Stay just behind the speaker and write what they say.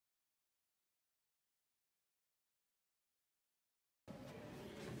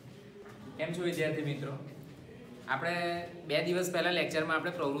કેમ છો વિદ્યાર્થી મિત્રો? આપણે 2 દિવસ પહેલા લેક્ચરમાં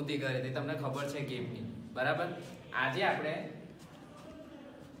આપણે પ્રવૃત્તિ કરી હતી, તમને ખબર છે ગેમની, બરાબર? આજે આપણે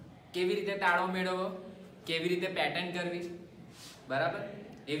કેવી રીતે તાળો મેળવવો, કેવી રીતે પેટર્ન કરવી, બરાબર,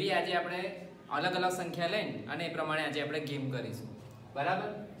 એવી આજે આપણે અલગ અલગ સંખ્યા લઈને અને એ પ્રમાણે આજે આપણે ગેમ કરીશું,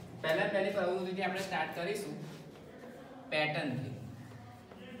 બરાબર? પહેલી પ્રવૃત્તિથી આપણે સ્ટાર્ટ કરીશું પેટર્નથી,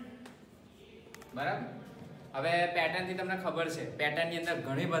 બરાબર? હવે પેટર્નથી તમને ખબર છે, પેટર્નની અંદર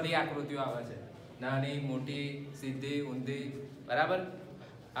ઘણી બધી આકૃતિઓ આવે છે, નાની, મોટી, સીધી, ઊંધી, બરાબર?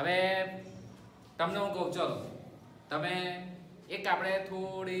 હવે તમને હું કહું, ચલો તમે એક આપણે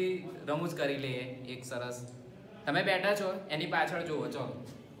થોડી રમૂજ કરી લઈએ. એક સરસ, તમે બેઠા છો એની પાછળ જુઓ, ચલો.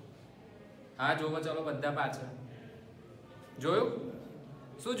 હા જુઓ, ચલો બધા પાછળ. જોયું?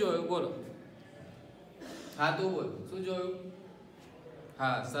 શું જોયું? બોલો. હા તું બોલ, શું જોયું?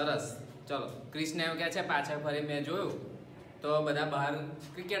 હા સરસ. ચલો, ક્રિષ્ના એવું કહે છે પાછળ ફરી મેં જોયું તો બધા બહાર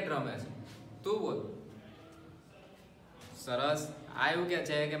ક્રિકેટ રમે છે. તું બોલ. સરસ. આ એવું કહે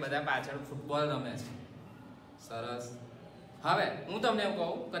છે કે બધા પાછળ ફૂટબોલ રમે છે. સરસ. હવે હું તમને એવું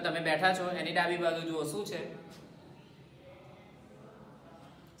કહું કે તમે બેઠા છો એની ડાબી બાજુ જુઓ, શું છે?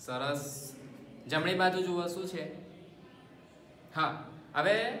 સરસ. જમણી બાજુ જુઓ, શું છે? હા.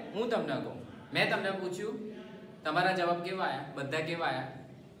 હવે હું તમને કહું, મેં તમને પૂછ્યું, તમારા જવાબ કેવા આવ્યા? બધા કેવા આવ્યા?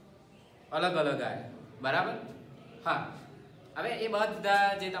 અલગ અલગ આવ્યા, બરાબર? હા. હવે એ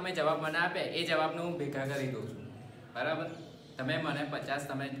બધા જે તમે જવાબ મને આપે એ જવાબને હું ભેગા કરી દઉં છું, બરાબર? તમે મને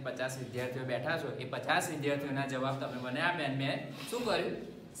 50 વિદ્યાર્થીઓ બેઠા છો, એ 50 વિદ્યાર્થીઓના જવાબ તમે મને આપ્યા અને મેં શું કર્યું?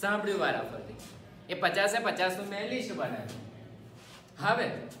 સાંભળ્યું વારાફરતી. એ 50 મેં લિસ્ટ બનાવ્યું. હવે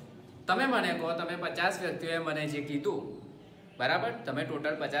તમે મને કહો, તમે 50 વ્યક્તિઓએ મને જે કીધું, બરાબર? તમે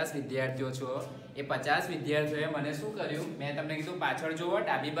ટોટલ 50 વિદ્યાર્થીઓ છો. એ 50 વિદ્યાર્થીઓએ મને શું કર્યું? મેં તમને કીધું પાછળ જુઓ,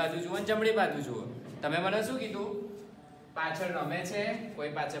 ડાબી બાજુ જુઓ અને જમણી બાજુ જુઓ. તમે મને શું કીધું? પાછળ રમે છે,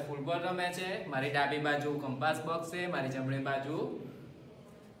 કોઈ પાછળ ફૂટબોલ રમે છે, મારી ડાબી બાજુ કંપાસ બોક્સ છે, મારી જમણી બાજુ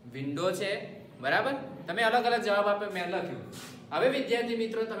વિન્ડો છે, બરાબર? તમે અલગ અલગ જવાબ આપ્યો, મેં લખ્યું. હવે વિદ્યાર્થી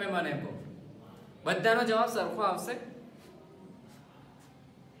મિત્રો તમે મને કહો, બધાનો જવાબ સરખો આવશે?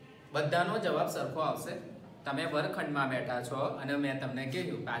 બધાનો જવાબ સરખો આવશે? તમે વર્ગખંડમાં બેઠા છો અને મેં તમને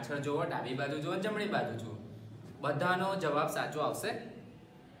કીધું પાછળ જુઓ, ડાબી બાજુ જુઓ, જમણી બાજુ જુઓ. બધાનો જવાબ સાચો આવશે?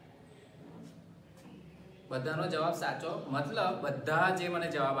 બધાનો જવાબ સાચો મતલબ બધા જે મને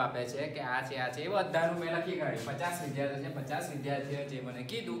જવાબ આપે છે કે આ છે, આ છે, એ બધાનું મેં લખી કાઢ્યું. 50 વિદ્યાર્થીઓ છે, 50 વિદ્યાર્થીઓ જે મને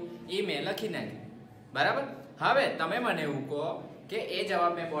કીધું એ મેં લખી નાખ્યું, બરાબર? હવે તમે મને એવું કહો કે એ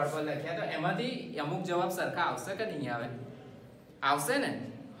જવાબ મેં બોર્ડ પર લખ્યા તો એમાંથી અમુક જવાબ સરખા આવશે કે નહીં આવે? આવશે ને?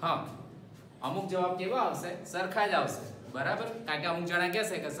 હા. અમુક જવાબ કેવા આવશે? સરખા જ આવશે, બરાબર? કારણ કે અમુક જણા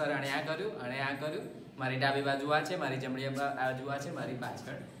કહેશે કે સર આણે આ કર્યું, આણે આ કર્યું, મારી ડાબી બાજુ આ છે, મારી જમણી બાજુ આ છે, મારી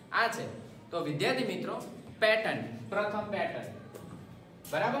પાછળ આ છે. તો વિદ્યાર્થી મિત્રો, પેટર્ન, પ્રથમ પેટર્ન,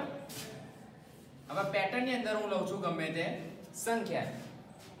 બરાબર? હવે પેટર્નની અંદર હું લઉં છું ગમે તે સંખ્યા.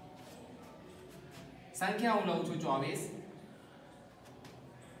 સંખ્યા હું લઉં છું 24,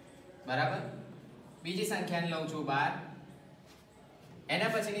 બરાબર? બીજી સંખ્યાને લઉં છું 12,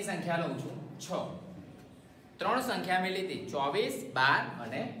 એના પછીની સંખ્યા લઉં છું 6. 3 સંખ્યા મેં લીધી, 24, 12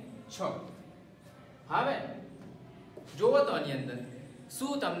 અને 6. હવે જુઓ તો આની અંદર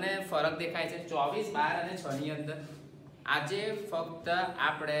શું તમને ફરક દેખાય છે 24, 12 અને 6 ની અંદર? આજે ફક્ત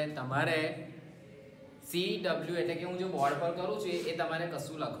આપણે તમારે CW એટલે કે હું જે બોર્ડ પર કરું છું એ તમારે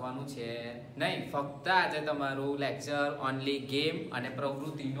કશું લખવાનું છે નહીં. ફક્ત આજે તમારું લેક્ચર ઓનલી ગેમ અને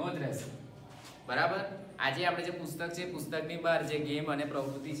પ્રવૃત્તિનો જ રહેશે, બરાબર? આજે આપણે જે પુસ્તક છે, પુસ્તકની બહાર જે ગેમ અને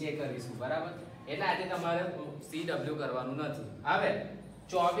પ્રવૃત્તિ છે એ કરીશું, બરાબર? એટલે આજે તમારે CW કરવાનું નથી. હવે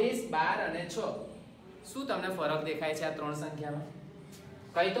 24, 12 અને 6, શું તમને ફરક દેખાય છે આ 3 સંખ્યામાં?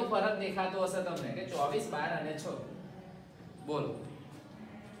 કઈ તો ફરક દેખાતો હશે તમને કે 24, 12 અને 6? બોલો.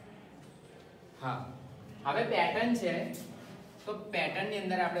 હા. હવે પેટર્ન છે, તો પેટર્નની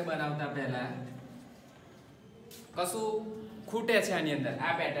અંદર આપણે બનાવતા પહેલા કશું ખૂટે છે આની અંદર,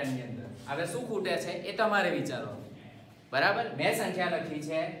 આ પેટર્નની અંદર. હવે શું ખૂટે છે એ તમારે વિચારો, બરાબર? મેં સંખ્યા લખી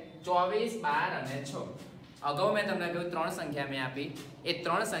છે 24, 12 અને 6. અગાઉ મેં તમને કહ્યું 3 સંખ્યા મેં આપી. એ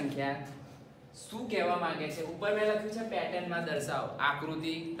 3 સંખ્યા શું કહેવા માંગે છે? ઉપર મેં લખ્યું છે પેટર્નમાં દર્શાવો,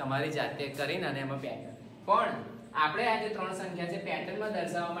 આકૃતિ તમારી જાતે કરીને અને એમાં પેટર્ન. પણ આપણે આ જે 3 સંખ્યા છે પેટર્નમાં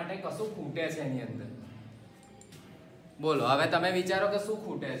દર્શાવવા માટે કશું ખૂટે છે એની અંદર. બોલો, હવે તમે વિચારો કે શું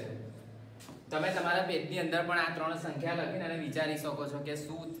ખૂટે છે. તમે તમારા પેજની અંદર પણ આ 3 સંખ્યા લખીને અને વિચારી શકો છો કે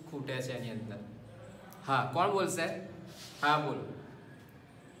શું ખૂટે છે એની અંદર. હા, કોણ બોલશે? હા બોલો.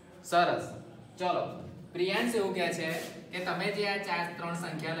 સરસ. ચલો, પ્રિયાંશ એવું કહે છે કે તમે જે આ 3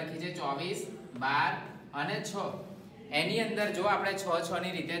 સંખ્યા લખી છે 24, 12 અને 6, એની અંદર જો આપણે 6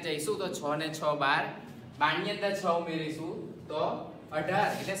 ની રીતે જઈશું તો 6 ને 6 12, 12 ની અંદર 6 ઉમેરીશું તો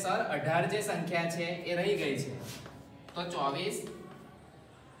 18 એટલે સર 18 જે સંખ્યા છે એ રહી ગઈ છે, તો 24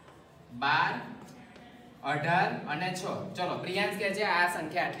 12 18 અને 6. ચલો પ્રિયાંશ કહે છે આ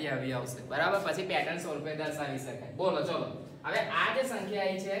સંખ્યા આટલી આવી આવશે, બરાબર. પછી પેટર્ન સ્વરૂપે દર્શાવી શકાય. બોલો ચલો, હવે આ જે સંખ્યા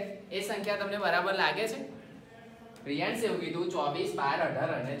આવી છે એ સંખ્યા તમને બરાબર લાગે છે? પ્રિયાંશ એવું કીધું 24 12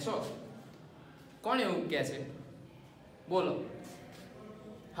 18 અને 6. કોણ એવું કહે છે? બોલો.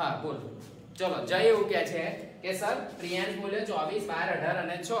 હા બોલો. ચલો જય એવું કહે છે કે સર પ્રિયાંશ બોલ્યો 24 12 18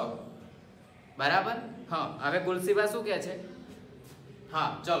 અને 6, બરાબર. હા, હવે ગુલસીફા શું કહે છે? હા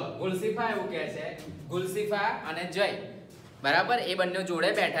ચલો, ગુલસીફા એવું કહે છે, ગુલસીફા અને જય, બરાબર, એ બંને જોડે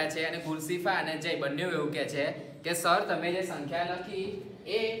બેઠા છે અને ગુલસીફા અને જય બંને એવું કહે છે કે સર તમે જે સંખ્યા લખી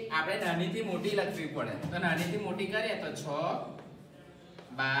એ આપણે નાનીથી મોટી લખવી પડે. તો નાનીથી મોટી કરીએ તો 6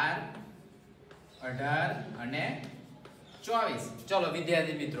 12 18 અને 24. ચલો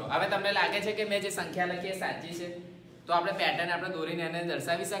વિદ્યાર્થી મિત્રો, હવે તમને લાગે છે કે મેં જે સંખ્યા લખી એ સાચી છે? તો આપણે પેટર્ન આપણે દોરીને એને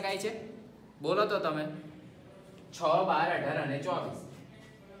દર્શાવી શકાય છે? બોલો તો તમે. 6 12 18 અને 24,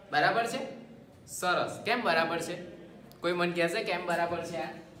 બરાબર છે? સરસ. કેમ બરાબર છે? કોઈ મને કહેશે કેમ બરાબર છે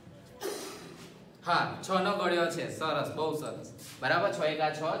આ? હા, 6 નો ગળ્યો છે. સરસ, બહુ સરસ, બરાબર. 6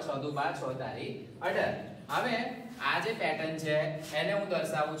 1 6 6 2 12 6 તારી 18. હવે આ જે પેટર્ન છે એને હું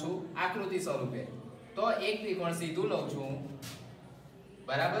દર્શાવું છું આકૃતિ સ્વરૂપે. તો એક ત્રિકોણ સીધું લઉં છું,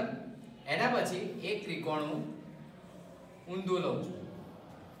 બરાબર. એના પછી એક ત્રિકોણ હું ઊંધું લઉં છું,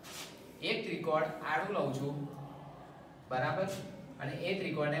 એક ત્રિકોણ આડું લઉં છું, બરાબર. અને એ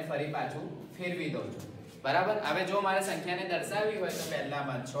ત્રિકોણને ફરી પાછું ફેરવી દઉં છું, બરાબર. હવે જો મારે સંખ્યાને દર્શાવવી હોય તો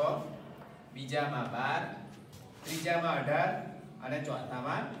પહેલામાં 6, બીજામાં 12, ત્રીજામાં 18 અને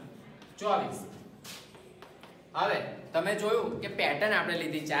ચોથામાં 24. હવે તમે જોયું કે પેટર્ન આપણે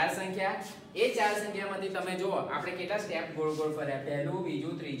લીધી 4 સંખ્યા. એ 4 સંખ્યામાંથી તમે જુઓ આપણે કેટલા સ્ટેપ ગોળ ગોળ ફર્યા, પહેલું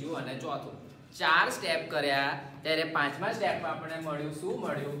બીજું ત્રીજું અને ચોથું. 4 સ્ટેપ કર્યા ત્યારે 5મા સ્ટેપમાં આપણે મળ્યું શું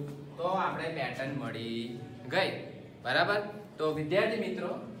મળ્યું? તો આપણે પેટર્ન મળી ગઈ, બરાબર. તો વિદ્યાર્થી મિત્રો,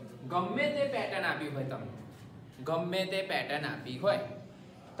 ગમે તે પેટર્ન આપી હોય, તમે ગમે તે પેટર્ન આપી હોય,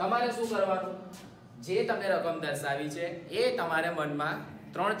 તમારે શું કરવાનું? જે તમને રકમ દર્શાવી છે એ તમારે મનમાં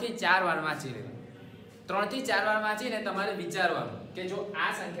 3 થી 4 વાર વાંચી લેવાનું. 3 થી 4 વાર વાંચીને તમારે વિચારવાનું કે જો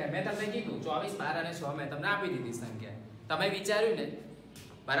આ સંખ્યા મેં તમને કીધું 24 12 અને 6 મેં તમને આપી દીધી સંખ્યા, તમે વિચાર્યું ને,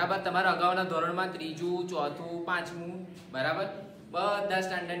 બરાબર. તમારા અગાઉના ધોરણમાં 3જું 4થું 5મું, બરાબર, બધા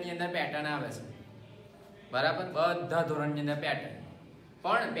સ્ટાન્ડર્ડની અંદર પેટર્ન આવે છે, બરાબર. બધા ધોરણની અંદર પેટર્ન.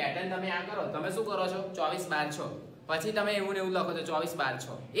 પણ પેટર્ન તમે આ કરો, તમે શું કરો છો? 24 12 6, પછી તમે એવું ને એવું લખો તો 24 12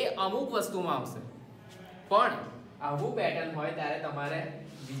 6. એ અમુક વસ્તુમાં આવશે, પણ આવું પેટર્ન હોય ત્યારે તમારે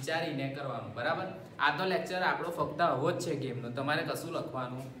વિચારીને કરવાનું, બરાબર. આજનો લેક્ચર આપણો ફક્ત આવો જ છે ગેમનો, તમારે કશું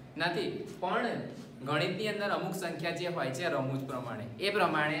લખવાનું નથી. પણ ગણિતની અંદર અમુક સંખ્યા જે હોય છે રમૂજ પ્રમાણે, એ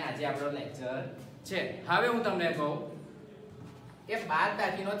પ્રમાણે આજે આપણો લેક્ચર છે. હવે હું તમને કહું કે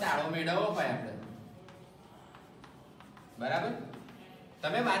બાદબાકીનો તાળો મેળવવો હોય આપણે, બરાબર.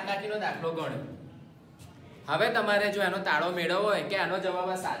 તમે બાદબાકીનો દાખલો ગણ્યો, હવે તમારે જો એનો તાળો મેળવવો હોય કે આનો જવાબ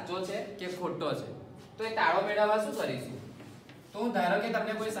સાચો છે કે ખોટો છે, તો એ તાળો મેળવવા શું કરીશું? તો હું ધારો કે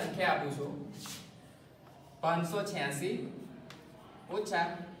તમને કોઈ સંખ્યા આપું છું 586 ઓછા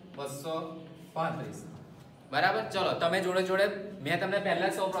 235, બરાબર. ચલો તમે જોડે જોડે મેં તમને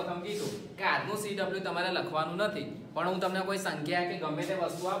પહેલા સૌ પ્રથમ કીધું કે આજનું CW તમારે લખવાનું નથી, પણ હું તમને કોઈ સંખ્યા કે ગમે તે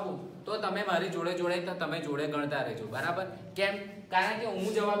વસ્તુ આપું તો તમે મારી જોડે જોડે તમે જોડે ગણતા રહેજો, બરાબર. કેમ? કારણ કે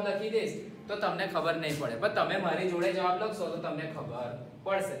હું જવાબ લખી દઈશ તો તમને ખબર નહીં પડે, પણ તમે મારી જોડે જવાબ લખશો તો તમને ખબર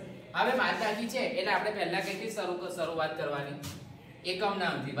પડશે. હવે બાદબાકી છે એટલે આપણે પહેલા કઈથી શરૂઆત કરવાની? એકમ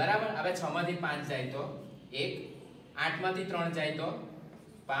નામથી, બરાબર. હવે 6 માંથી 5 જાય તો 1, 8 માંથી 3 જાય તો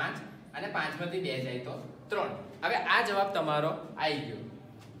 5 અને 5 માંથી 2 જાય તો 3. હવે આ જવાબ તમારો આવી ગયો.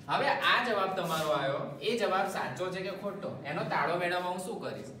 હવે આ જવાબ તમારો આવ્યો, એ જવાબ સાચો છે કે ખોટો, એનો તાળો મેળવવા હું શું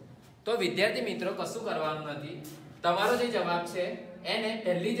કરીશ? તો વિદ્યાર્થી મિત્રો, કશું કરવાનું નથી. તમારો જે જવાબ છે એને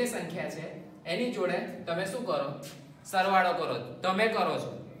પહેલી જે સંખ્યા છે એની જોડે તમે શું કરો? સરવાળો કરો. તમે કરો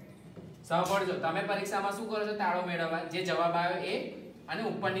છો, સાંભળજો, તમે પરીક્ષામાં શું કરો છો? તાળો મેળવવા જે જવાબ આવ્યો એ અને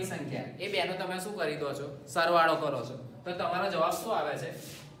ઉપરની સંખ્યા એ બેનો તમે શું કરી દો છો? સરવાળો કરો છો. તો તમારો જવાબ શું આવે છે?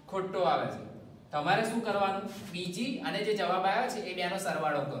 ખોટો આવે છે. તમારે શું કરવાનું? બીજી અને જે જવાબ આવ્યો છે એ બેનો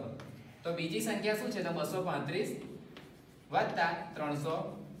સરવાળો કરો. તો બીજી સંખ્યા શું છે? તો 235 વત્તા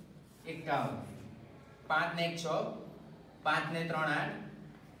 351. 5 ને 1 6, 5 ને 3 8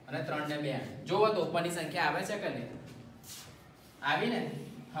 અને 3 ને 2 8. જોવો તો ઉપરની સંખ્યા આવે છે કે નહીં? આવી ને?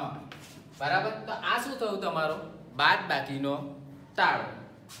 હા, બરાબર. તો આ શું થયું? તમારો બાદબાકીનો તાળો,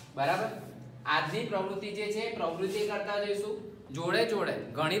 બરાબર. આજની પ્રવૃત્તિ જે છે પ્રવૃત્તિ કરતા જઈશું, જોડે જોડે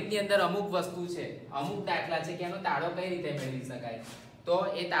ગણિતની અંદર અમુક વસ્તુ છે, અમુક દાખલા છે કે એનો તાળો કઈ રીતે મેળવી શકાય, તો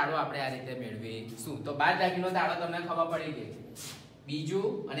એ તાળો આપણે આ રીતે મેળવીશું. તો બાદબાકીનો તાળો તમને ખબર પડી ગઈ. બીજું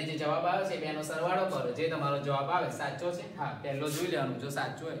અને જે જવાબ આવે છે બેનો સરવાળો કરો, જે તમારો જવાબ આવે સાચો છે, હા પહેલો જોઈ લેવાનું, જો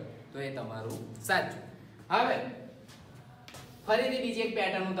સાચું હોય તો એ તમારું સાચું. હવે ફરીથી બીજી એક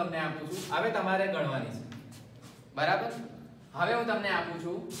પેટર્ન હું તમને આપું છું, હવે તમારે ગણવાની છે, બરાબર. હવે હું તમને આપું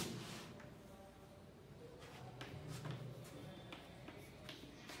છું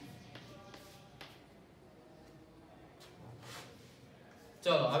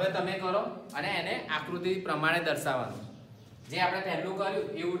ચલો હવે તમે કરો અને એને આકૃતિ પ્રમાણે દર્શાવવાનું, જે આપણે પહેલું કર્યું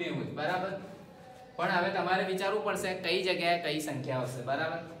એવું ને એવું જ, બરાબર. પણ હવે તમારે વિચારવું પડશે કઈ જગ્યાએ કઈ સંખ્યા હશે,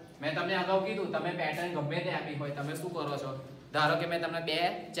 બરાબર. મેં તમને અગાઉ કીધું તમે પેટર્ન ગમે તે આપી હોય, તમે શું કરો છો, ધારો કે મેં તમને 2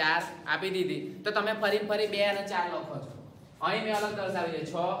 4 આપી દીધી તો તમે ફરી 2 અને 4 લખો છો. અહીં મેં અલગ દર્શાવી છે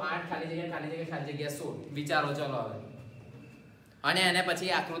 6 8 ખાલી જગ્યા 16. વિચારો ચલો હવે, અને એને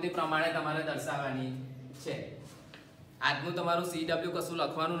પછી આકૃતિ પ્રમાણે તમારે દર્શાવવાની છે. આજનું તમારું CW કશું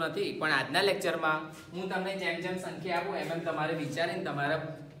લખવાનું નથી, પણ આજના લેક્ચરમાં હું તમને જેમ જેમ સંખ્યા આપું એમ એમ તમારે વિચારીને તમારા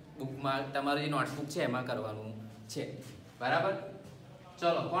બુકમાં તમારી જે નોટબુક છે એમાં કરવાનું છે, બરાબર.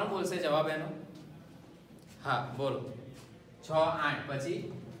 ચલો કોણ બોલશે જવાબ એનો? હા બોલો. 6 8 પછી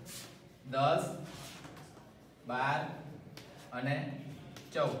 10 12 અને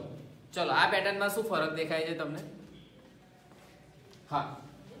 14. ચલો આ પેટર્નમાં શું ફરક દેખાય છે તમને? હા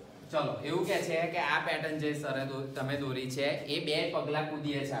ચલો એવું કે છે કે આ પેટર્ન જે સરે તમે દોરી છે એ 2 પગલા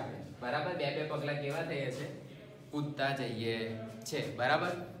કૂદીએ છે આપણે, બરાબર. 2 પગલા કેવા થઈએ છે? કૂદતા જઈએ છે,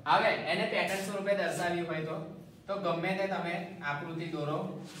 બરાબર. હવે એને પેટર્ન સ્વરૂપે દર્શાવી હોય તો ગમે તે તમે આકૃતિ દોરો,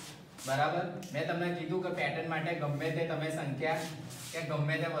 બરાબર. મેં તમને કીધું કે પેટર્ન માટે ગમે તે તમે સંખ્યા કે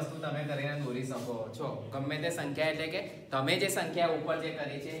ગમે તે વસ્તુ તમે કરીને દોરી શકો છો. ગમે તે સંખ્યા એટલે કે તમે જે સંખ્યા ઉપર જે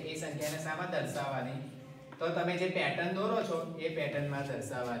કરી છે એ સંખ્યાને શામાં દર્શાવવાની? તો તમે જે પેટર્ન દોરો છો એ પેટર્નમાં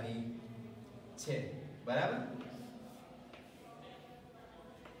દર્શાવવાની છે, બરાબર.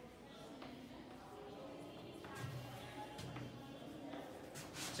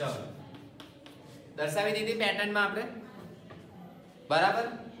 ચલો દર્શાવી દીધી પેટર્નમાં આપણે, બરાબર.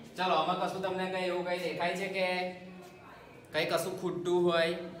 ચલો આમાં કશું તમને કઈ એવું કઈ દેખાય છે કે કઈ કશું ખૂટતું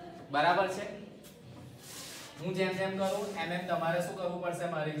હોય? બરાબર છે. હું જેમ જેમ કરું એમ એમ તમારે શું કરવું પડશે?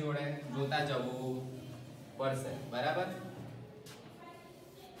 મારી જોડે જોતા જવું પડશે, બરાબર.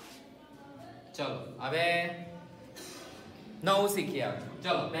 ચલો હવે નવું શીખીએ આપણે.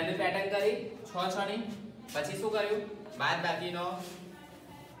 ચલો પહેલી પેટર્ન કરી 6 6 ની, પછી શું કર્યું? બાદબાકીનો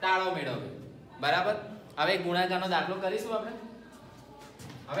તાળો મેળવ્યો, બરાબર. હવે ગુણાકારનો દાખલો કરીશું આપણે.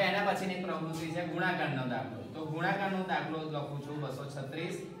 હવે એના પછીની પ્રવૃત્તિ છે ગુણાકારનો દાખલો. તો ગુણાકારનો દાખલો લખું છું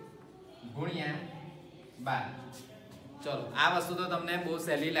 236 ગુણ્યા 12. ચલો આ વસ્તુ તો તમને બહુ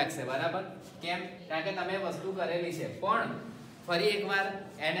સહેલી લાગશે, બરાબર. કેમ? કારણ કે તમે વસ્તુ કરેલી છે, પણ ફરી એકવાર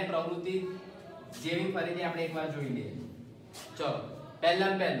એને પ્રવૃત્તિ જેવી ફરીથી આપણે એકવાર જોઈ લઈએ. ચલો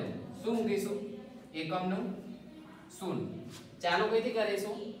પહેલું શું મૂકીશું? એકમનું શૂન્ય. ચાલુ કઈથી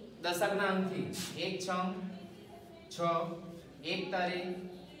કરીશું? દશકના અંકથી. 1 6 6 1 તારી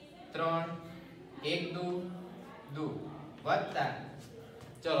 3 1 2 2 વત્તા.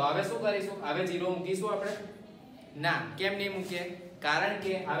 ચલો હવે શું કરીશું? હવે 0 મૂકીશું આપણે? ના, કેમ નહીં મૂકીએ? કારણ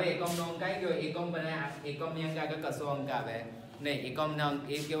કે હવે એકમનો અંક આવી ગયો, એકમ બને એકમની અંક આગળ કશો અંક આવે નહીં. એકમનો અંક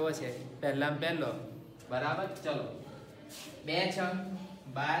એ કેવો છે? પહેલામાં પહેલો, બરાબર. ચલો 2 6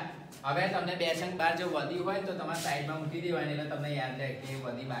 12. હવે તમને 2 6 12 જો વધી હોય તો તમારે સાઈડમાં મૂકી દેવાની, એટલે તમને યાદ રહે કે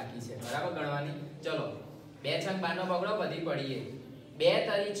વધી બાકી છે, બરાબર ગણવાની. ચલો 2 6 12 નો બગડો વધી પડીએ. 2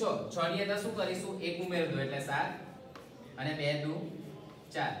 તરી 6 6 ની અંદર શું કરીશું? 1 ઉમેર દો એટલે 7 અને 2 દુ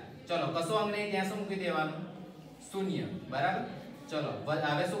 4. ચલો કશો અંક નહીં, ત્યાં શું મૂકી દેવાનું? શૂન્ય, બરાબર. ચલો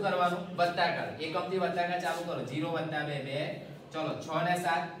હવે શું કરવાનું? વત્તાકાર. એકમથી વત્તાકાર ચાલુ કરો. 0 વત્તા 2 2. ચલો 6 ને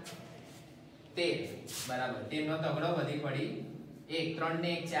 7 13, બરાબર. 13 નો તગડો વધી પડી 1. 3 ને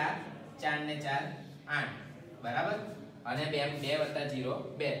 1 4, 4 ને 4 8, બરાબર. અને 2 વત્તા 0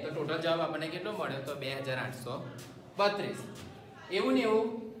 2. તો ટોટલ જવાબ આપણને કેટલો મળ્યો? તો 2832. એવું ને એવું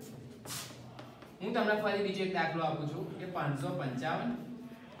હું તમને ફરી બીજો એક દાખલો આપું છું કે 555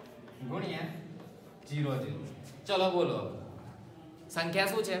 ગુણ્યા 0 0. ચલો બોલો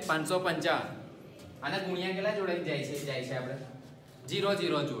સંખ્યા શું છે? 555 અને ગુણ્યા કેટલા જોડે જાય છે આપણે? 0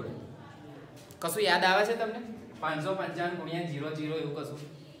 0 જોડે. કશું યાદ આવે છે તમને? 555 ગુણ્યા 0 0 એવું કશું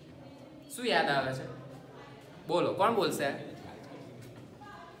શું યાદ આવે છે? બોલો, કોણ બોલશે?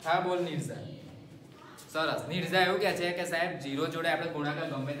 હા બોલ નિર્જા. સરસ. નિર્જા એવું કહે છે કે સાહેબ 0 જોડે આપણે ગુણાકાર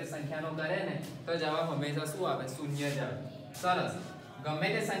ગમે તે સંખ્યાનો કરે ને તો જવાબ હંમેશા શું આવે? શૂન્ય જ આવે. સરસ. ગમે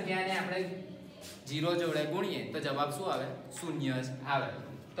તે સંખ્યાને આપણે 0 જોડે ગુણીએ તો જવાબ શું આવે? શૂન્ય જ આવે.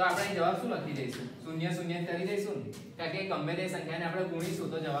 તો આપણે જવાબ શું લખી દઈશું? શૂન્ય શૂન્ય કરી દઈશું ને, કારણ કે ગમે તે સંખ્યાને આપણે ગુણીશું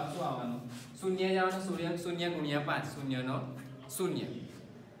તો જવાબ શું આવવાનો? શૂન્ય જ આવવાનો. શૂન્ય ગુણ્યા 5, શૂન્યનો શૂન્ય.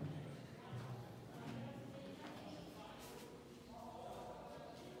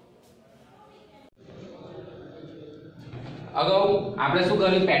 અગાઉ આપણે શું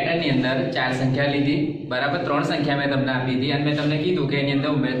કર્યું, પેટર્ન ની અંદર 4 સંખ્યા લીધી, બરાબર. 3 સંખ્યા મેં તમને આપી હતી અને મેં તમને કીધું કે એની અંદર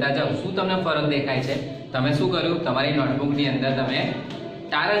ઉમેરતા જાઓ. શું તમને ફરક દેખાય છે? તમે શું કર્યું, તમારી નોટબુક ની અંદર તમે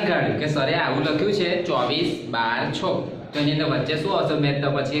તારણ કાઢ્યું કે સરે આવું લખ્યું છે 24, 12, 6. તો એની અંદર વચ્ચે શું આવશે મેં તો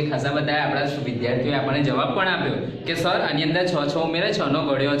પછી ખાસા બધા આપણા વિદ્યાર્થીઓએ આપણને જવાબ પણ આપ્યો કે સર આની અંદર 6 ઉમેરે 6 નો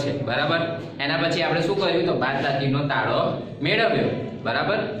ગળ્યો છે, બરાબર. એના પછી આપણે શું કર્યું, તો બાદબાકીનો તાળો મેળવ્યો,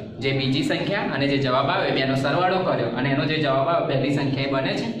 બરાબર. જે બીજી સંખ્યા અને જે જવાબ આવે બેનો સરવાળો કર્યો અને એનો જે જવાબ આવે પહેલી સંખ્યા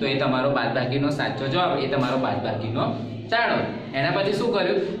બને છે, તો એ તમારો બાદબાકીનો સાચો જવાબ, એ તમારો બાદબાકીનો તાળો. એના પછી શું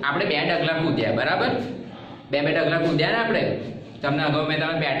કર્યું, આપણે 2 ડગલા કૂદ્યા, બરાબર. 2 ડગલા કૂદ્યા ને આપણે, તમને અગાઉ મેં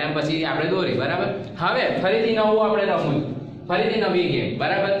તમે પેટર્ન પછી આપણે દોરી, બરાબર. હવે ફરીથી નવું આપણે રમવું, ફરીથી નવી ગેમ,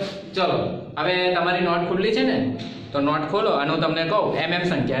 બરાબર. ચલો હવે તમારી નોટ ખુલ્લી છે ને, તો નોટ ખોલો અને હું તમને કહું એમ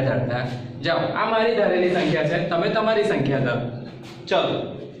સંખ્યા ધરતા જાઓ. આ મારી ધારેલી સંખ્યા છે, તમે તમારી સંખ્યા ધરો. ચલો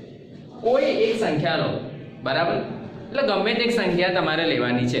કોઈ એક સંખ્યા લો, બરાબર. એટલે ગમે તે એક સંખ્યા તમારે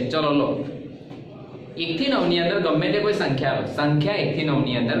લેવાની છે. ચલો લો, 1 થી 9 ની અંદર ગમે તે કોઈ સંખ્યા લો. સંખ્યા 1 થી 9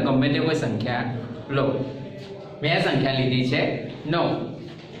 ની અંદર ગમે તે કોઈ સંખ્યા લો. મેં સંખ્યા લીધી છે 9.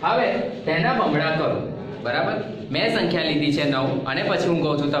 હવે તેના બમણા કરો, બરાબર. મેં સંખ્યા લીધી છે 9 અને પછી હું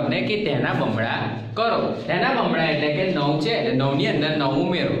કહું છું તમને કે તેના બમણા કરો. તેના બમણા એટલે કે 9 છે એટલે 9 ની અંદર 9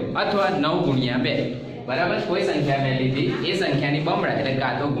 ઉમેરો અથવા 9 ગુણ્યા 2, બરાબર. કોઈ સંખ્યા મેં લીધી, એ સંખ્યાની બમણા એટલે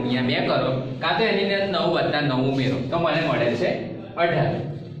કાં તો ગુણ્યા 2 કરો કાં તો એની અંદર 9 વત્તા 9 ઉમેરો, તો મને મળે છે 18.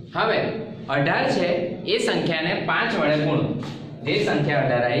 હવે 18 છે એ સંખ્યાને 5 વડે ગુણો. જે સંખ્યા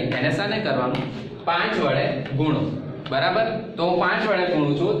 18 આવી એને શાને કરવાનું, 5 વડે ગુણો, બરાબર. તો હું 5 વડે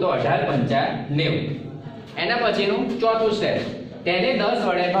ગુણું છું તો 18 પંચા 90. એના પછીનું ચોથું સ્ટેપ, તેને 10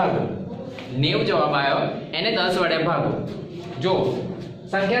 વડે ભાગો. 90 જવાબ આવ્યો, એને 10 વડે ભાગો. જો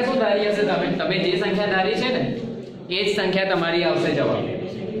સંખ્યા શું ધારી હશે, તમે જે સંખ્યા ધારી છે ને એ જ સંખ્યા તમારી આવશે જવાબ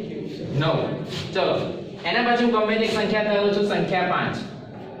 9. ચલો એના પછી હું ગમે તે સંખ્યા ધારું છું, સંખ્યા 5.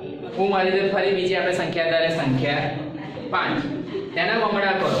 હું મારી રીતે ફરી બીજી આપણે સંખ્યા ધારે, સંખ્યા 5. તેના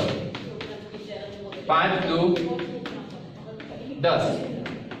બમણા કરો, 5 દુ 10,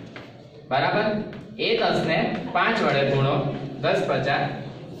 બરાબર. એ 10 ને 5 વડે ગુણો, 10 પચા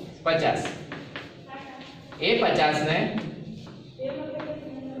 50. એ 50 ને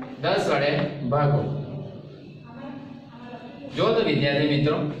 10 વડે ભાગો. જો તો વિદ્યાર્થી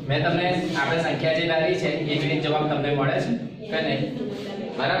મિત્રો, મેં તમને આપણે સંખ્યા જે ધારી છે એવી રીતે જવાબ તમને મળે છે કે નહીં,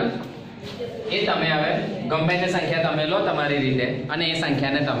 બરાબર. એ તમે હવે ગમે તે સંખ્યા તમે લો તમારી રીતે અને એ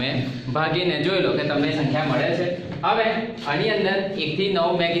સંખ્યાને તમે ભાગીને જોઈ લો કે તમને સંખ્યા મળે છે. હવે આની અંદર 1 થી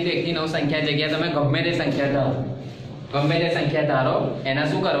 9 મેં કીધું 1 થી 9 સંખ્યા જગ્યાએ તમે ગમે તે સંખ્યા ધારો, ગમે તે સંખ્યા ધારો એના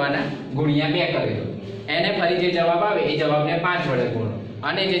શું કરવાના, ગુણ્યા 2 કરી દો. એને ફરી જે જવાબ આવે એ જવાબને 5 વડે ગુણો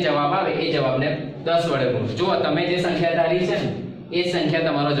અને જે જવાબ આવે એ જવાબને 10 વડે ગુણો. જો તમે જે સંખ્યા ધારી છે ને એ જ સંખ્યા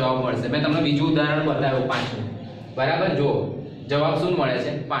તમારો જવાબ મળશે. મેં તમને બીજું ઉદાહરણ બતાવ્યું 5નું, બરાબર. જો જવાબ શું મળે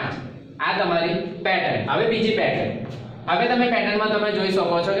છે, 5. આ તમારી પેટર્ન. હવે બીજી પેટર્ન, હવે તમે પેટર્નમાં તમે જોઈ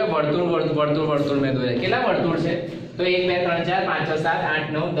શકો છો કે વર્તુળ મેં દોર્યા. કેટલા વર્તુળ છે, તો 1 2 3 4 5 6 7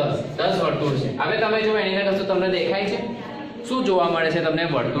 8 9 10 વર્તુળ છે. હવે તમે જો એની અંદર કશું તમને દેખાય છે, શું જોવા મળે છે તમને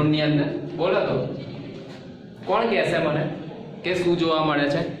વર્તુળની અંદર, બોલો તો કોણ કહેશે મને કે શું જોવા મળે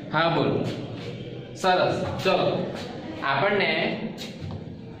છે? હા બોલો. સરસ. ચલો આપણને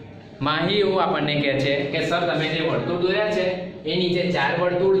માહી એવું આપણને કહે છે કે સર તમે જે વર્તુળ દોર્યા છે એ નીચે 4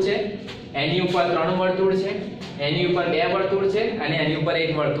 વર્તુળ છે, એની ઉપર 3 વર્તુળ છે, એની ઉપર 2 વર્તુળ છે અને એની ઉપર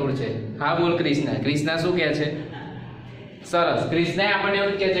 1 વર્તુળ છે. હા બોલ કૃષ્ણા. કૃષ્ણા શું કહે છે? સરસ. કૃષ્ણા આપણને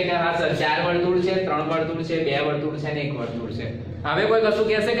એવું કહે છે કે હા સર 4 વર્તુળ છે, 3 વર્તુળ છે, 2 વર્તુળ છે અને 1 વર્તુળ છે. હવે કોઈ કશું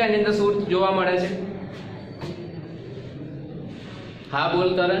કહેશે કે આની અંદર શું જોવા મળે છે? હા બોલ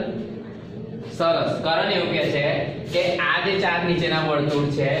કરણ. સરસ. કરણ એવું કહે છે કે આ જે 4 નીચેના વર્તુળ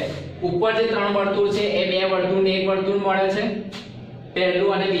છે, ઉપર જે 3 વર્તુળ છે એ 2 વર્તુળ ને 1 વર્તુળ મળે છે.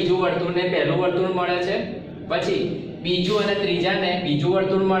 પહેલું અને બીજું વર્તુળ ને પહેલું વર્તુળ મળે છે, પછી બીજું અને ત્રીજા ને બીજું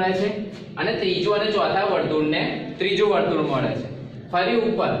વર્તુળ મળે છે અને ત્રીજું અને ચોથા વર્તુળ ને ત્રીજું વર્તુળ મળે છે. ફરી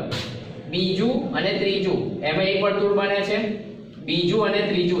ઉપર બીજું અને ત્રીજું એમાં 1 વર્તુળ બને છે, બીજું અને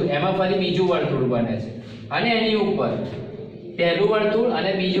ત્રીજું એમાં ફરી બીજું વર્તુળ બને છે અને એની ઉપર પહેલું વર્તુળ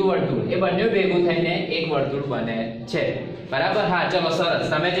અને બીજું વર્તુળ એ બંને ભેગું થઈને 1 વર્તુળ બને છે. બરાબર. હા ચલો સરસ.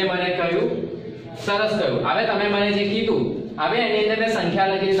 તમે જે મને કહ્યું સરસ કહ્યું. હવે તમે મને જે કીધું, હવે એની અંદર મેં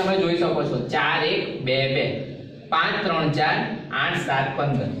સંખ્યા લખી તમે જોઈ શકો છો 4 1 2 2 5 3 4 8 7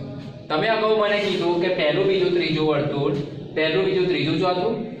 15. તમે અગાઉ મને કીધું કે પહેલું બીજું ત્રીજું વર્તુળ, પહેલું બીજું ત્રીજું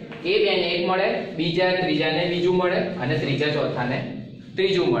ચોથું એ બેને 1 મળે, બીજા ત્રીજાને બીજું મળે અને ત્રીજા ચોથાને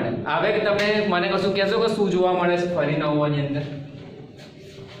ત્રીજું મળે. હવે તમે મને કશું કહેશો કે શું જોવા મળે છે ફરી 9 ની અંદર?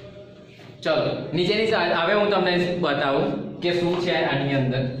 ચલો નીચેની હવે હું તમને બતાવું કે શું છે આની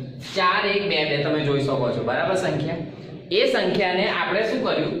અંદર. 4 1 2 2 તમે જોઈ શકો છો, બરાબર સંખ્યા. એ સંખ્યાને આપણે શું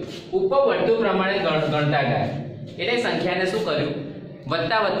કર્યું ઉપર વર્તુળ પ્રમાણે ગણતા ગયા એટલે સંખ્યાને શું કર્યું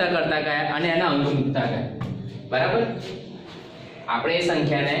વત્તા વત્તા કરતા ગયા અને એના અંક મૂકતા ગયા બરાબર આપણે એ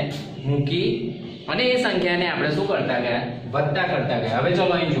સંખ્યાને મૂકી અને એ સંખ્યાને આપણે શું કરતા ગયા વત્તા કરતા ગયા હવે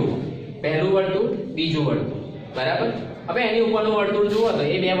ચલો અહીં જુઓ પહેલું વર્તુળ બીજું વર્તુળ બરાબર હવે એની ઉપરનું વર્તુળ જુઓ તો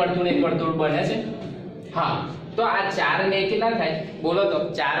એ બે વર્તુળ એક વર્તુળ બને છે હા તો આ 4 ને કેટલા થાય બોલો તો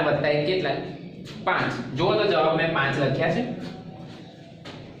 4 વત્તા 1 કેટલા 5 જુઓ તો જવાબ મેં 5 લખ્યા છે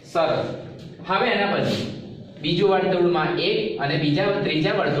સરસ હવે એના પછી બીજું વર્તુળમાં 1 અને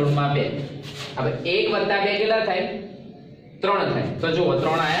ત્રીજા વર્તુળમાં 2 હવે 1 વત્તા 2 કેટલા થાય 3 થાય તો જુઓ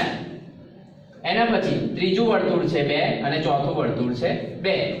 3 આયા એના પછી ત્રીજું વર્તુળ છે 2 અને ચોથું વર્તુળ છે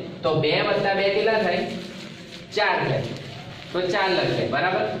 2 તો 2 વત્તા 2 કેટલા થાય 4 થાય તો 4 લખીએ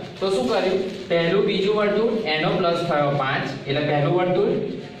બરાબર તો શું કર્યું પહેલું બીજું વર્તુળ એનો પ્લસ થયો 5 એટલે પહેલું વર્તુળ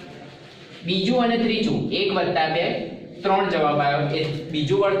બીજું અને ત્રીજું 1 વત્તા 2 3 જવાબ આવ્યો એ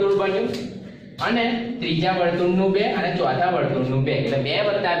બીજું વર્તુળ બન્યું અને ત્રીજા વર્તુળનું 2 અને ચોથા વર્તુળનું 2 એટલે 2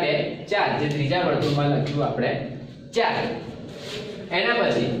 વત્તા 2 4 જે ત્રીજા વર્તુળમાં લખ્યું આપણે 4 એના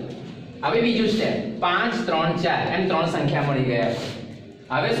પછી હવે બીજું સ્ટેપ 5 3 4 એમ ત્રણ સંખ્યા મળી ગયા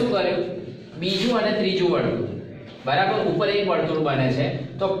હવે શું કર્યું બીજું અને ત્રીજું વર્તુળ બરાબર ઉપર એક વર્તુળ બને છે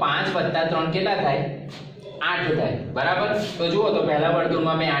તો 5 વત્તા 3 કેટલા થાય 8 થાય બરાબર તો જુઓ તો પહેલા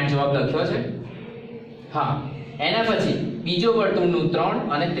વર્તુળમાં મેં 8 જવાબ લખ્યો છે હા એના પછી બીજો વર્તુળનું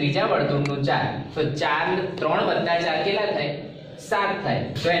 3 અને ત્રીજા વર્તુળનું 4 તો 4 3 વત્તા 4 કેટલા થાય 7 થાય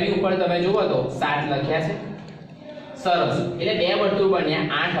તો એની ઉપર તમે જુઓ તો 7 લખ્યા છે સરસ એટલે બે વર્તુળ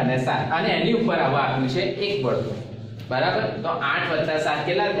બન્યા 8 અને 7 અને એની ઉપર આવા આપ્યું છે એક વર્તુળ બરાબર તો 8 વત્તા 7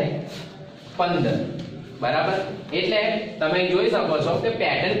 કેટલા થાય 15 બરાબર એટલે તમે જોઈ શકો છો કે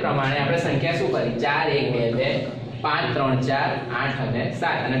પેટર્ન પ્રમાણે આપણે સંખ્યા શું કરી 4 1 2 5 3 4 8 અને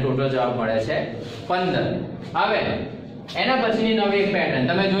 7 અને ટોટલ જવાબ મળે છે 15 હવે એના પછીની નવી એક પેટર્ન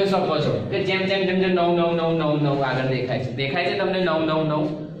તમે જોઈ શકો છો કે જેમ 9 9 9 9 9 આગળ દેખાય છે તમને 9 9 9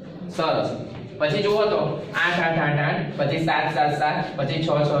 સરસ પછી જુઓ તો 8 8 8 8 પછી 7 7 7 પછી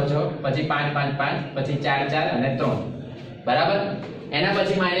 6 6 6 પછી 5 5 5 પછી 4 4 અને 3 બરાબર એના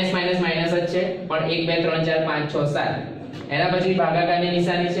પછી માઈનસ માઈનસ માઈનસ જ છે પણ 1 2 3 4 5 6 7 એના પછી ભાગાકારની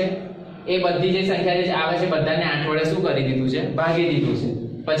નિશાની છે એ બધી જે સંખ્યા જે આવે છે બધાને 8 વડે શું કરી દીધું છે ભાગી દીધું છે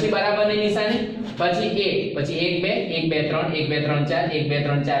પછી બરાબરની નિશાની પછી 1 પછી 1 2 1 2 3 1 2 3 4 1 2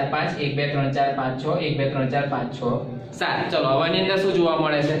 3 4 5 1 2 3 4 5 6 1 2 3 4 5 6 7 ચલો હવે આની અંદર શું જોવા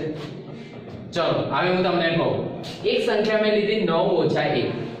મળે છે ચલો હવે હું તમને કહું એક સંખ્યા મેં લીધી 9 ઓછા 1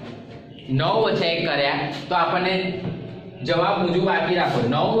 9 ઓછા 1 કર્યા તો આપણને જવાબ મુજબ આપી રાખો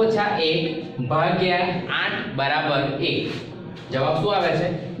 9 ઓછા 1 ભાગ્યા 8 બરાબર 1 જવાબ શું આવે છે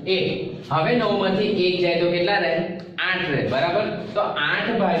 1 હવે 9 માંથી 1 જાય તો કેટલા રહે 8 રહે બરાબર તો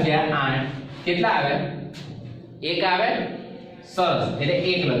 8 ભાગ્યા 8 કેટલા આવે 1 આવે સરસ એટલે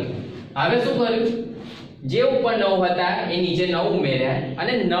 1 લખ્યું હવે શું કર્યું જે ઉપર 9 હતા એ નીચે 9 ઉમેર્યા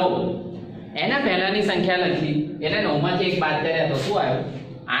અને 9 એના પહેલાની સંખ્યા લખી એટલે 9 માંથી 1 બાદ કર્યા તો શું આવ્યું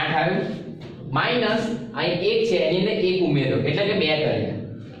 8 આવ્યું માઈનસ અહીં 1 છે એની અંદર 1 ઉમેર્યો એટલે કે 2 કર્યા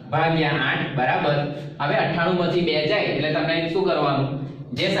ભાગ્યા 8 બરાબર હવે 98 માંથી 2 જાય એટલે તમને શું કરવાનું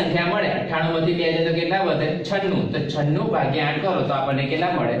જે સંખ્યા મળે 98 માંથી 2 જાય તો કેટલા વધે 96 તો 96 ભાગ્યા 8 કરો તો આપણને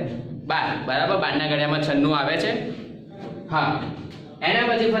કેટલા મળે 12 બરાબર 12 ના ઘડિયામાં 96 આવે છે હા એના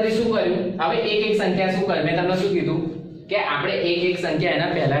પછી ફરી શું કર્યું હવે એક સંખ્યા શું કરે મેં તમને શું કીધું કે આપણે એક સંખ્યા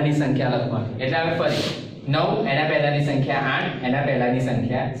એના પહેલાની સંખ્યા લખવાની એટલે હવે ફરી 9 એના પહેલાની સંખ્યા 8 એના પહેલાની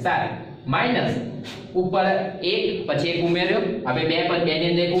સંખ્યા 7 માઈનસ ઉપર 1 પછી 1 ઉમેર્યો હવે 2 પર 2 ની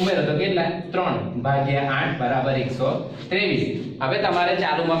અંદર 1 ઉમેર્યો તો કેટલા 3 ભાગ્યા 8 બરાબર 123 હવે તમારે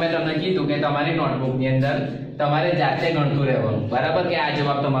ચાલુમાં મેં તમને કીધું કે તમારી નોટબુક ની અંદર તમારે જાતે ગણતું રહેવાનું બરાબર કે આ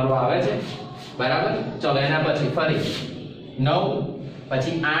જવાબ તમારો આવે છે બરાબર ચલો એના પછી ફરી 9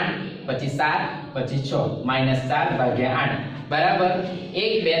 પછી 8 પછી 7 પછી 6 -4 ભાગ્યા 8 બરાબર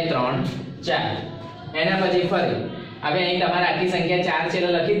 1 2 3 4 એના પછી ફરી હવે અહીં તમારે આખી સંખ્યા 4 છે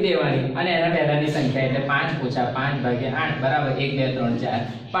એટલે લખી જ દેવાની અને એના પહેલાની સંખ્યા એટલે 5 ઓછા 5 ભાગ્યા 8 બરાબર 1 2 3 4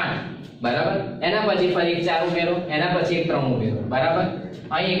 5 બરાબર એના પછી ફરી 4 ઉમેરો એના પછી 3 ઉમેરો બરાબર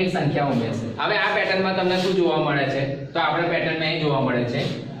અહીં એક સંખ્યા ઉમેરશે હવે આ પેટર્નમાં તમને શું જોવા મળે છે તો આપણે પેટર્નમાં અહીં જોવા મળે છે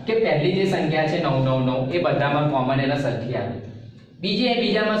કે પહેલી જે સંખ્યા છે 999 એ બધામાં કોમન એટલે સરખી આવે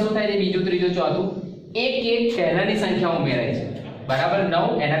બીજામાં શું થાય છે બીજું ત્રીજું ચોથું એક પહેલાની સંખ્યા ઉમેરાય છે બરાબર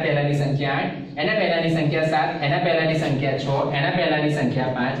 9 એના પહેલાની સંખ્યા 8 એના પહેલાની સંખ્યા 7 એના પહેલાની સંખ્યા 6 એના પહેલાની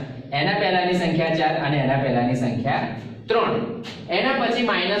સંખ્યા 5 એના પહેલાની સંખ્યા 4 અને એના પહેલાની સંખ્યા 3 એના પછી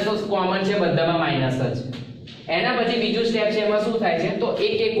માઈનસ કોમન છે બધામાં માઈનસ જ એના પછી બીજું સ્ટેપ છે એમાં શું થાય છે તો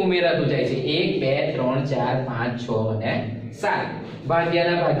એક ઉમેરાતું જાય છે 1 2 3 4 5 6 અને 7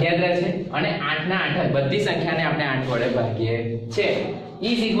 ભાગ્યાના ભાગ્યા જ રહે છે અને 8 ના 8 જ બધી સંખ્યાને આપણે 8 વડે ભાગીએ છે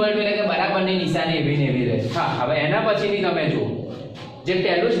ઇઝ ઇક્વલ ટુ એટલે કે બરાબરની નિશાની એવી ને એવી રહે. હા, હવે એના પછીની તમે જુઓ, જે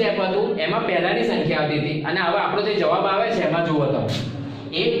પહેલું સ્ટેપ હતું એમાં પહેલાની સંખ્યા આવતી હતી અને હવે આપણો જે જવાબ આવે છે એમાં જુઓ તમે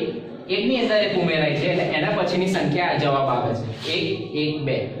એકની અંદર એક ઉમેરાય છે એટલે એના પછીની સંખ્યા જવાબ આવે છે 1 1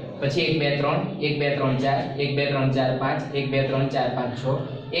 2 પછી 1 2 3 1 2 3 4 1 2 3 4 5 1 2 3 4 5 6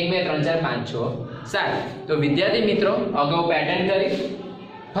 1 2 3 4 5 6 7. તો વિદ્યાર્થી મિત્રો અગાઉ પેટર્ન કરી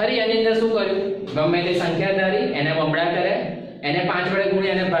ફરી એની અંદર શું કર્યું, ગમે તે સંખ્યા ધારી એને બમણા કરે એને 5 વડે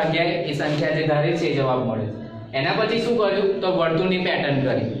ગુણ્યા અને ભાગ્યા એ સંખ્યા જે ધારી છે એ જવાબ મળે. એના પછી શું કર્યું તો વર્તુળની પેટર્ન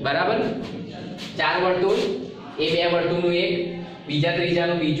કરી. બરાબર, 4 વર્તુળ, એ 2 વર્તુળનું એક, બીજા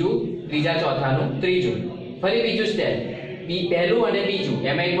ત્રીજાનું બીજું, ત્રીજા ચોથાનું ત્રીજું. ફરી બીજું સ્ટેપ, પહેલું અને બીજું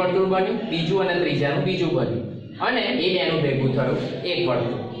એમાં એક વર્તુળ બન્યું, બીજું અને ત્રીજાનું બીજું બન્યું અને એ બેનું ભેગું થયું એક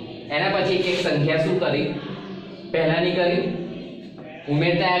વર્તુળ. એના પછી એક સંખ્યા શું કરી, પહેલાની કરી,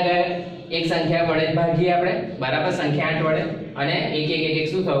 ઉમેરતા ગયા, એક સંખ્યા વડે ભાગી આપણે, બરાબર, સંખ્યા 8 વડે અને એક એક એક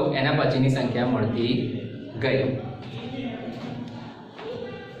શું થયું એના પછીની સંખ્યા મળતી ગઈ.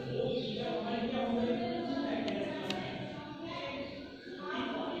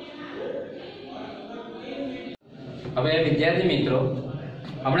 હવે વિદ્યાર્થી મિત્રો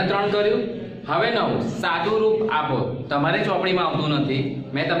આપણે 3 કર્યું, હવે 9 સાદું રૂપ આપો. તમારે ચોપડીમાં આવતું નથી,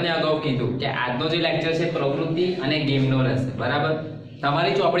 મેં તમને અગાઉ કીધું કે આજનો જે લેક્ચર છે પ્રવૃત્તિ અને ગેમનો રહેશે. બરાબર,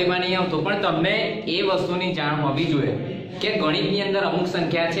 તમારી ચોપડીમાં નહીં આવતું પણ તમને એ વસ્તુની જાણ હોવી જોઈએ કે ગણિતની અંદર અમુક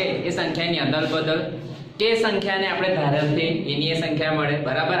સંખ્યા છે એ સંખ્યાની અંદર બદલ તે સંખ્યાને આપણે ધારેલથી એની એ સંખ્યા મળે.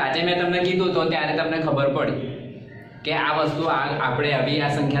 બરાબર, આજે મેં તમને કીધું તો ત્યારે તમને ખબર પડી કે આ વસ્તુ આપણે આવી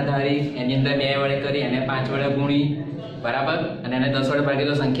આ સંખ્યા ધારી એની અંદર 2 વડે કરી અને 5 વડે ગુણી, બરાબર, અને એને 10 વડે ભાગી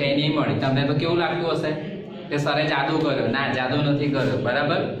તો સંખ્યા એની મળી. તમને તો કેવું લાગતું હશે કે સરે જાદુ કર્યો? ના, જાદુ નથી કર્યો.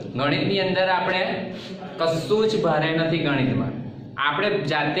 બરાબર, ગણિતની અંદર આપણે કશું જ ભારે નથી. ગણિતમાં આપણે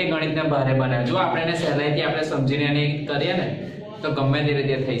જાતે ગણિતને ભારે બનાવ્યું. જો આપણે એને સહેલાઈથી આપણે સમજીને એને કરીએ ને તો ગમે તે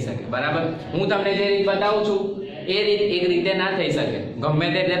રીતે થઈ શકે. બરાબર, હું તમને જે રીત બતાવું છું એ રીત એક રીતે ના થઈ શકે, ગમે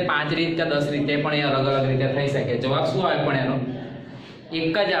તે રીતે 5 રીત કે 10 રીતે પણ એ અલગ અલગ રીતે થઈ શકે. જવાબ શું આવે પણ એનો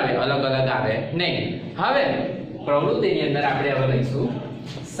એક જ આવે, અલગ અલગ આવે નહીં. હવે પ્રવૃત્તિની અંદર આપણે હવે લઈશું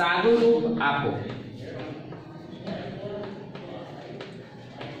સાદું રૂપ આપો.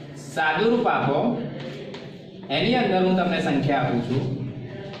 સાદું રૂપ આપો એની અંદર હું તમને સંખ્યા આપું છું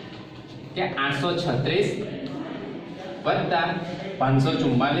કે 836 વત્તા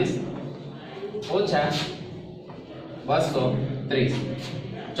 544 ઓછા 230.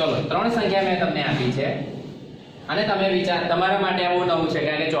 ચલો, 3 સંખ્યા મેં તમને આપી છે અને તમે વિચાર, તમારા માટે આવું નવું છે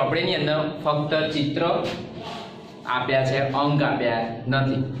કારણ કે ચોપડીની અંદર ફક્ત ચિત્ર આપ્યા છે, અંક આપ્યા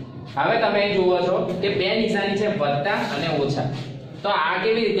નથી. હવે તમે જુઓ છો કે 2 નિશાની છે વત્તા અને ઓછા. તો આ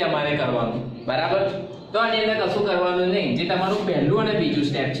કેવી રીતે અમારે કરવાનું? બરાબર, તો આની અંદર કશું કરવાનું નહીં, જે તમારું પહેલું અને બીજું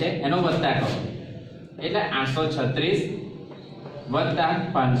સ્ટેપ છે એનો વત્તા કરો એટલે 836 વત્તા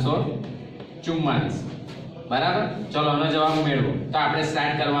 544. બરાબર, ચલો આનો જવાબ મેળવો. તો આપણે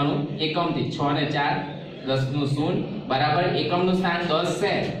સ્ટાર્ટ કરવાનું એકમથી. 6 ને 4 10 નું 0. બરાબર, એકમનું સ્થાન 10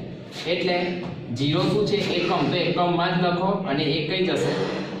 છે એટલે 0 શું છે એકમ, તો એકમમાં જ લખો અને 1 કઈ જશે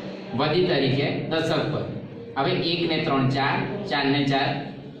વધી તરીકે દશક પર. હવે 1 ને 3 4, 4 ને 4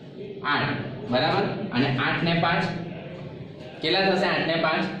 8. બરાબર, અને 8 ને 5 કેટલા થશે? 8 ને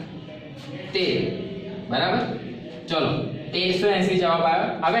 5 13. બરાબર, ચલો 1380 જવાબ આવ્યો.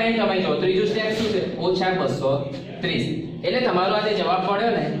 હવે અહીં તમે જો ત્રીજું સ્ટેપ શું છે? ઓછા 230. એટલે તમારો આ જે જવાબ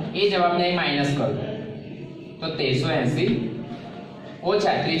પડ્યો ને એ જવાબને અહીં માઈનસ કરો તો 1380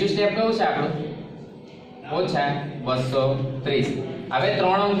 ઓછા ત્રીજું સ્ટેપ કયું છે આપણું? ઓછા 230. હવે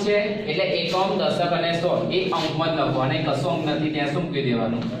 3 અંક છે એટલે એકમ, દશક અને 100 એ અંકમાં જ લખો અને કશો અંક નથી ત્યાં શું મૂકી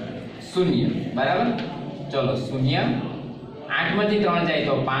દેવાનું? 0. બરાબર, ચલો 0. 8 માંથી 3 જાય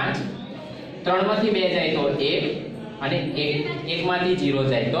તો 5, 3 માંથી 2 જાય તો 1 અને 1 માંથી 0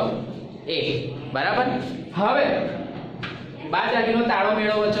 જાય તો 1. બરાબર, હવે બાદબાકીનો તાળો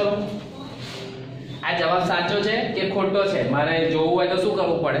મેળવો. ચલો, આ જવાબ સાચો છે કે ખોટો છે મારે જોવું હોય તો શું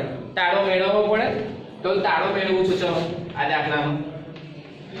કરવું પડે? તાળો મેળવવો પડે. તો તાળો મેળવું છું. ચલો આ દાખલામાં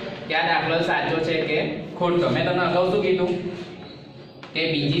કે આ દાખલો સાચો છે કે ખોટો? મેં તમને અગાઉ શું કીધું કે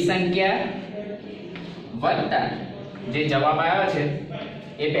બીજી સંખ્યા વત્તા જે જવાબ આવ્યો છે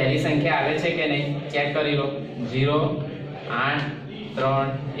એ પહેલી સંખ્યા આવે છે કે નહીં ચેક કરી લો. 0 8 3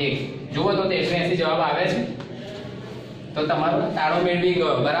 1 જુઓ તો 1380 જવાબ આવે છે તો તમારો તાળો મેળવી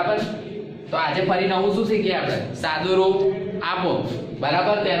ગયો. બરાબર, તો આજે ફરી નવું શું શીખીએ આપણે? સાદું રૂપ આપો.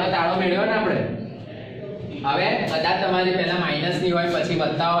 બરાબર, તેનો તાળો મેળવ્યો ને આપણે. હવે કદાચ તમારી પહેલા માઈનસ ની હોય પછી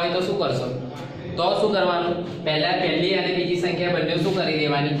વત્તા હોય તો શું કરશો? તો શું કરવાનું? પહેલા પહેલી અને બીજી સંખ્યા બંને શું કરી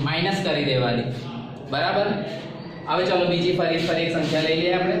દેવાની? માઈનસ કરી દેવાની. બરાબર, હવે ચલો બીજી ફરી એક સંખ્યા લઈ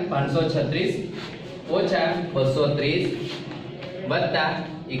લઈએ આપણે 536 ઓછા 230 વત્તા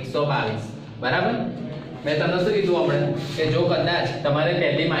 122 બરાબર. મેં તમને શું કીધું હમણાં કે જો કદાચ તમારે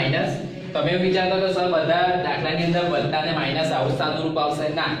પહેલી માઈનસ તમે વિચારતા તો સર બધા દાખલાની અંદર વત્તા ને માઈનસ આવું સાદુરૂપ આવશે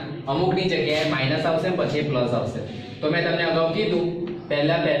ના, અમુકની જગ્યાએ માઈનસ આવશે પછી પ્લસ આવશે. તો મેં તમને અગાઉ કીધું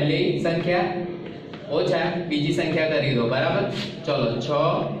પહેલા પહેલી સંખ્યા ઓછા બીજી સંખ્યા કરી દો બરાબર. ચલો 6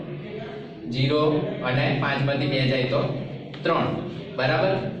 0 અને 5 માંથી 2 જાય તો 3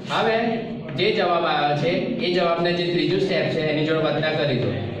 બરાબર. હવે જે જવાબ આવ્યો છે એ જવાબને જે ત્રીજું સ્ટેપ છે એની જોડે વત્તા કરી દો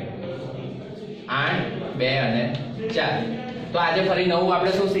 8 2 અને 4. તો આજે ફરી નવું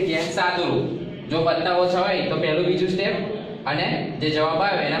આપણે શું શીખ્યા સાદુરૂપ. જો વત્તા ઓછા હોય તો પહેલું બીજું સ્ટેપ અને જે જવાબ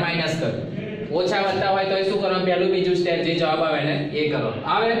આવે એને માઈનસ કરો. ઓછા વત્તા હોય તો એ શું કરવાનું પહેલું બીજું સ્ટેપ જે જવાબ આવે એને એ કરવાનું.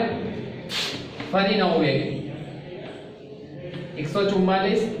 આવે ફરી નવું એક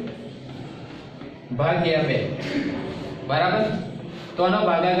 144 ભાગ્યા 2 બરાબર. તો આનો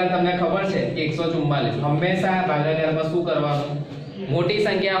ભાગાકાર તમને ખબર છે કે 144 હંમેશા ભાગાકારમાં શું કરવાનું મોટી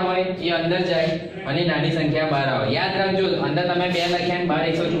સંખ્યા હોય એ અંદર જાય અને નાની સંખ્યા બહાર આવે. યાદ રાખજો અંદર તમે 2 લખ્યા અને બહાર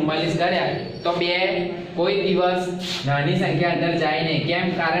 144 કર્યા તો 2 કોઈ દિવસ નાની સંખ્યા અંદર જાય નહીં. કેમ?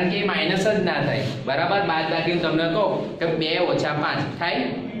 કારણ કે માઈનસ જ ના થાય બરાબર. બાદ બાકી તમને કહું કે 2 ઓછા 5 થાય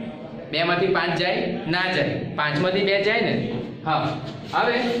 2 માંથી 5 જાય ના જાય 5 માંથી 2 જાય ને. હા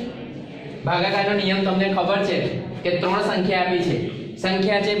હવે ભાગાકારનો નિયમ તમને ખબર છે કે 3 સંખ્યા આપી છે.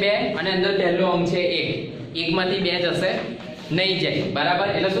 સંખ્યા છે 2 અને અંદર પહેલો અંક છે 1. 1 માંથી 2 જશે નહીં જાય બરાબર.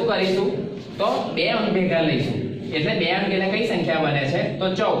 એટલે શું કરીશું તો 2 અંક ભેગા લઈશું. એટલે 2 અંક એટલે કઈ સંખ્યા બને છે તો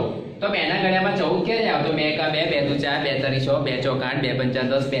 14. તો 2 ના ગણ્યામાં 14 ક્યારે આવે તો 2 કા 2 2 4 2 3 6 2 ચોક 8 2 5 10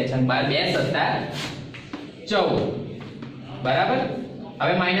 2 6 12 2 સત્તા 14 બરાબર.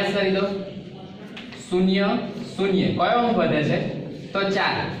 હવે માઈનસ કરી દો 0 0 કયો અંક વધે છે તો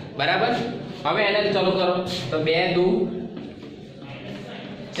 4 બરાબર. હવે એને ચાલુ કરો તો 2 2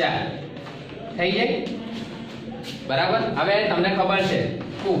 4 થઈ જાય બરાબર. હવે તમને ખબર છે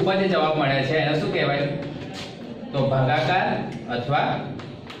કે ઉપર જે જવાબ મળે છે એને શું કહેવાય તો ભાગાકાર અથવા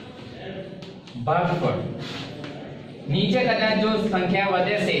ભાગફળ. નીચે કદાચ જો સંખ્યા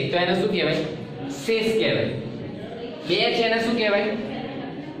વધે છે તો એને શું કહેવાય શેષ કહેવાય. 2 છે એને શું કહેવાય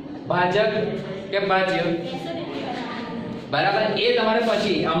ભાજક કે ભાજ્ય બરાબર. એ તમારે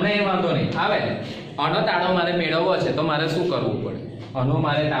પછી હમણાં એ વાંધો નહીં આવે. આનો તાળો મારે મેળવવો છે તો મારે શું કરવું પડે આનો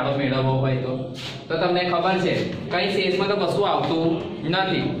મારે તાળો મેળવવો હોય તો તમને ખબર છે કઈ શેષમાં તો કશું આવતું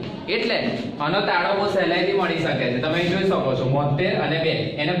નથી. એટલે આનો તાળો બહુ સહેલાઈથી મળી શકે છે. તમે જોઈ શકો છો 72 અને 2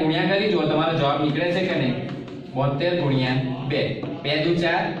 એને ગુણ્યા કરી જુઓ તમારો જવાબ નીકળે છે કે નહીં. 72 ગુણ્યા 2 2 દુ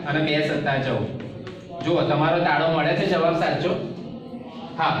 4 અને 2 સત્તા 14 જુઓ તમારો તાળો મળે છે જવાબ સાચો.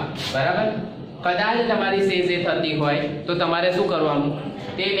 હા બરાબર. કદાચ તમારી શેષ એ થતી હોય તો તમારે શું કરવાનું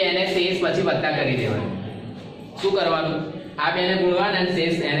તે 2 ને શેષ પછી વત્તા કરી દેવાનું. શું કરવાનું આ 2 ને ગુણવાના અને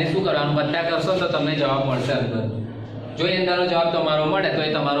શેષ એને શું કરવાનું વત્તા કરશો તો તમને જવાબ મળશે અંદર. જો એ અંદરનો જવાબ તમારો મળે તો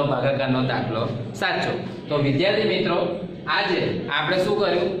એ તમારો ભાગાકારનો દાખલો સાચો. તો વિદ્યાર્થી મિત્રો આજે આપણે શું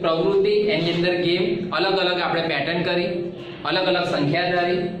કર્યું પ્રવૃત્તિ એની અંદર ગેમ અલગ અલગ આપણે પેટર્ન કરી અલગ અલગ સંખ્યા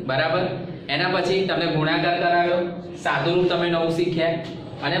ધારી બરાબર. એના પછી તમને ગુણાકાર કરાવ્યો સાદુરૂપ તમે નવું શીખ્યા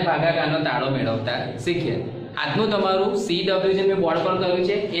અને ભાગાકારનો તાળો મેળવતા શીખ્યા. આજનું તમારું CW જે મેં બોર્ડ પર કર્યું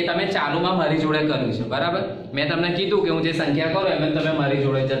છે એ તમે ચાલુમાં મારી જોડે કર્યું છે બરાબર. મેં તમને કીધું કે હું જે સંખ્યા કરું એમ તમે મારી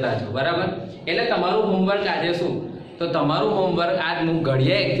જોડે જતા છો બરાબર. એટલે તમારું હોમવર્ક આજે શું તો તમારું હોમવર્ક આજનું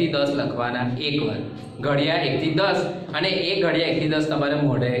ઘડિયા 1 થી 10 લખવાના એકવાર. ઘડિયા 1 થી 10 અને એ ઘડિયા 1 થી 10 તમારે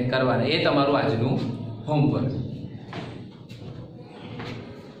મોઢે કરવાના. એ તમારું આજનું હોમવર્ક.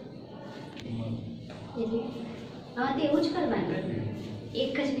 હા તે એવું જ કરવાનું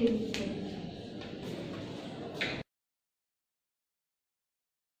એક જ રીતે